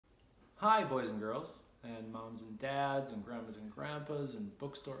Hi, boys and girls, and moms and dads, and grandmas and grandpas, and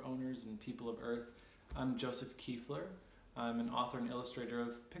bookstore owners, and people of Earth. I'm Joseph Kuefler. I'm an author and illustrator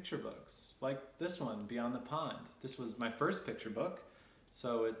of picture books, like this one, Beyond the Pond. This was my first picture book,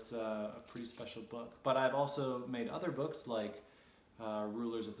 so it's a pretty special book. But I've also made other books like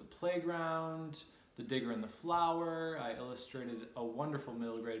Rulers of the Playground, The Digger and the Flower. I illustrated a wonderful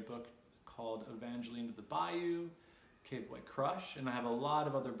middle grade book called Evangeline of the Bayou, Cave Boy Crush, and I have a lot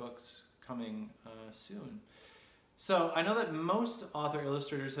of other books coming soon. So I know that most author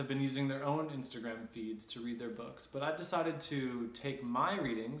illustrators have been using their own Instagram feeds to read their books, but I've decided to take my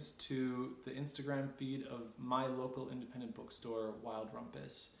readings to the Instagram feed of my local independent bookstore, Wild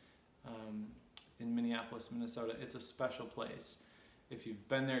Rumpus, in Minneapolis, Minnesota. It's a special place. If you've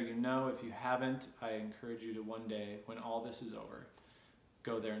been there, you know. If you haven't, I encourage you to one day, when all this is over,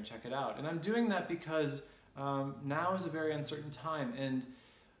 go there and check it out. And I'm doing that because now is a very uncertain time, and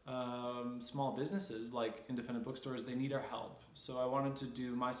small businesses like independent bookstores, they need our help. So I wanted to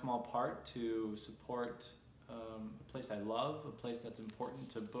do my small part to support a place I love, a place that's important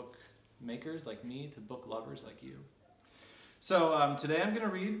to book makers like me, to book lovers like you. So today I'm going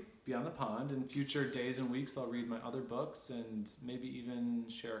to read Beyond the Pond. In future days and weeks I'll read my other books and maybe even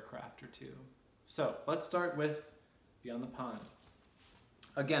share a craft or two. So let's start with Beyond the Pond.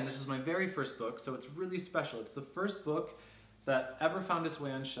 Again, this is my very first book, so it's really special. It's the first book that ever found its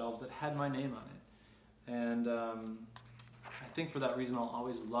way on shelves that had my name on it. And I think for that reason I'll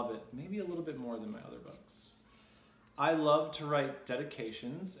always love it, maybe a little bit more than my other books. I love to write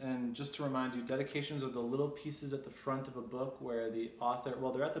dedications, and just to remind you, dedications are the little pieces at the front of a book where the author,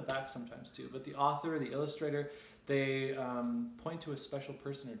 well, they're at the back sometimes too, but the author or the illustrator, they point to a special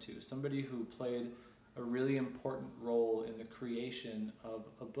person or two, somebody who played a really important role in the creation of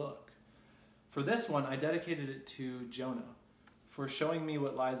a book. For this one, I dedicated it to Jonah, for showing me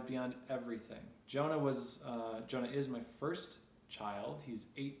what lies beyond everything. Jonah is my first child. He's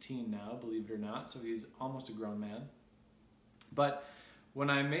 18 now, believe it or not, so he's almost a grown man. But when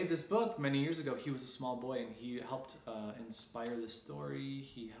I made this book many years ago, he was a small boy, and he helped inspire the story.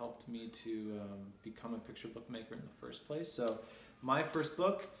 He helped me to become a picture book maker in the first place. So my first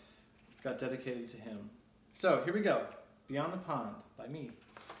book got dedicated to him. So here we go. Beyond the Pond by me,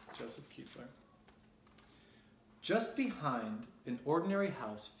 Joseph Kuefler. Just behind an ordinary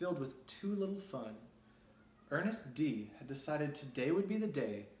house filled with too little fun, Ernest D. had decided today would be the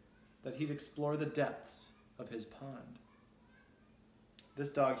day that he'd explore the depths of his pond.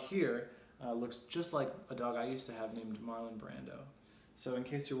 This dog here looks just like a dog I used to have named Marlon Brando. So in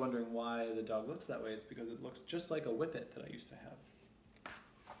case you're wondering why the dog looks that way, it's because it looks just like a whippet that I used to have.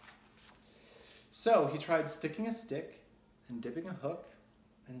 So he tried sticking a stick and dipping a hook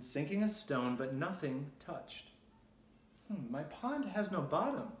and sinking a stone, but nothing touched. My pond has no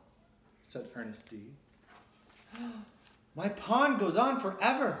bottom, said Ernest D. My pond goes on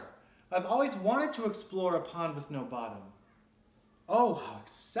forever. I've always wanted to explore a pond with no bottom. Oh, how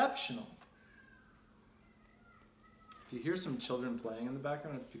exceptional. If you hear some children playing in the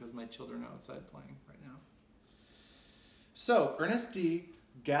background, it's because my children are outside playing right now. So Ernest D.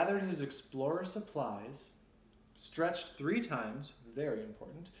 gathered his explorer supplies, stretched 3 times, very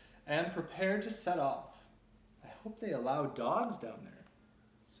important, and prepared to set off. I hope they allow dogs down there,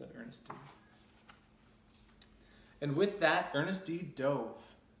 said Ernest D. And with that, Ernest D. dove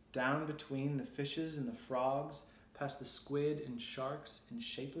down between the fishes and the frogs, past the squid and sharks and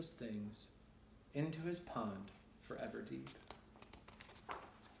shapeless things, into his pond forever deep.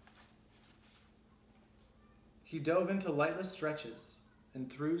 He dove into lightless stretches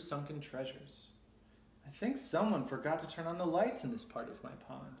and through sunken treasures. I think someone forgot to turn on the lights in this part of my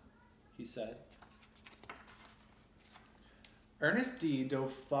pond, he said. Ernest D.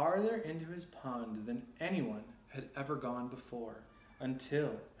 dove farther into his pond than anyone had ever gone before,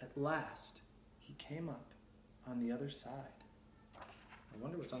 until, at last, he came up on the other side. I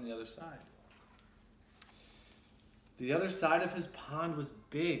wonder what's on the other side. The other side of his pond was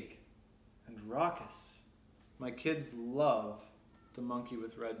big and raucous. My kids love the monkey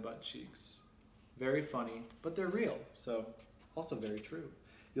with red butt cheeks. Very funny, but they're real, so also very true.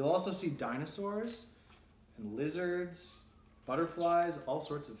 You'll also see dinosaurs and lizards, butterflies, all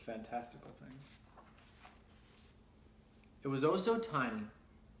sorts of fantastical things. It was oh so tiny,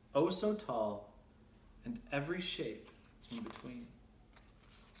 oh so tall, and every shape in between.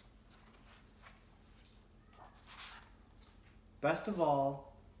 Best of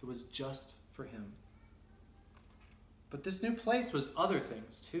all, it was just for him. But this new place was other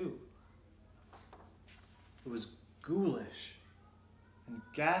things too. It was ghoulish and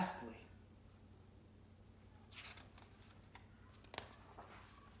ghastly.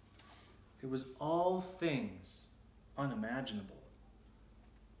 It was all things unimaginable.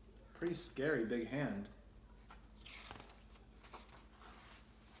 Pretty scary big hand.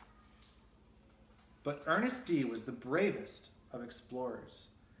 But Ernest D. was the bravest of explorers.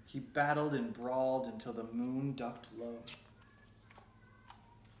 He battled and brawled until the moon ducked low.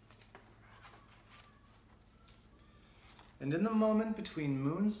 And in the moment between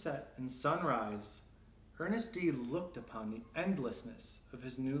moonset and sunrise, Ernest D. looked upon the endlessness of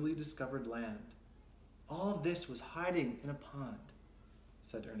his newly discovered land. All this was hiding in a pond,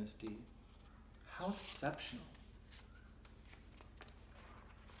 said Ernest D. How exceptional.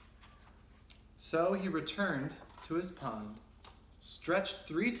 So he returned to his pond, stretched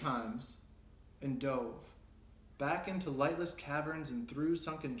 3 times, and dove back into lightless caverns and through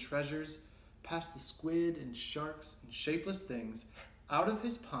sunken treasures, past the squid and sharks and shapeless things, out of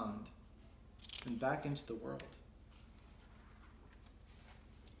his pond and back into the world.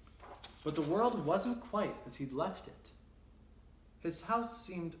 But the world wasn't quite as he'd left it. His house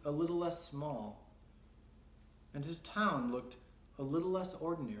seemed a little less small, and his town looked a little less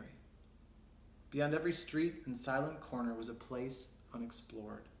ordinary. Beyond every street and silent corner was a place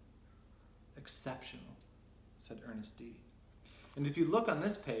unexplored. Exceptional, said Ernest D. And if you look on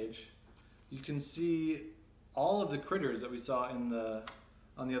this page, you can see all of the critters that we saw on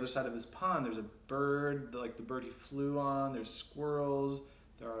the other side of his pond. There's a bird, like the bird he flew on. There's squirrels.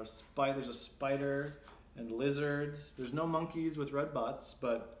 There's a spider and lizards. There's no monkeys with red butts,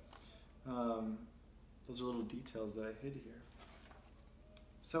 but those are little details that I hid here.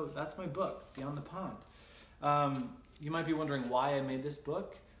 So that's my book, Beyond the Pond. You might be wondering why I made this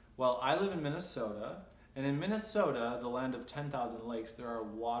book. Well, I live in Minnesota, and in Minnesota, the land of 10,000 lakes, there are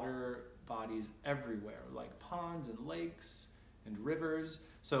water bodies everywhere, like ponds and lakes and rivers.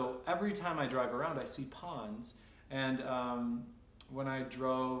 So every time I drive around, I see ponds. And when I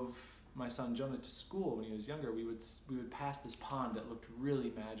drove my son Jonah to school when he was younger, we would pass this pond that looked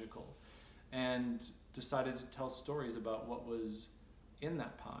really magical, and decided to tell stories about what was in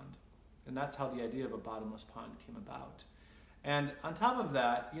that pond. And that's how the idea of a bottomless pond came about. And on top of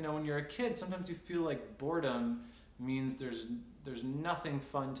that, you know, when you're a kid, sometimes you feel like boredom means there's nothing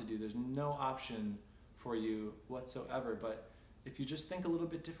fun to do. There's no option for you whatsoever. But if you just think a little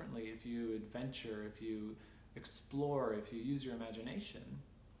bit differently, if you adventure, if you explore, if you use your imagination,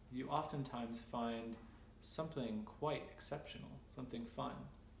 you oftentimes find something quite exceptional, something fun.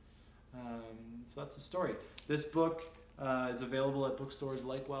 So that's the story. This book is available at bookstores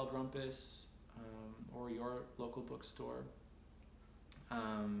like Wild Rumpus or your local bookstore.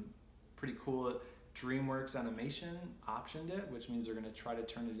 Pretty cool. DreamWorks Animation optioned it, which means they're going to try to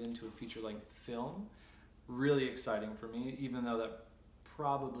turn it into a feature-length film. Really exciting for me, even though that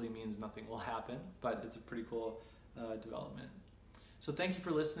probably means nothing will happen, but it's a pretty cool development. So thank you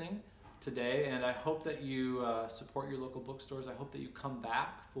for listening today, and I hope that you support your local bookstores. I hope that you come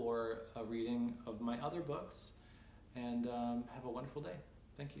back for a reading of my other books, and have a wonderful day.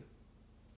 Thank you.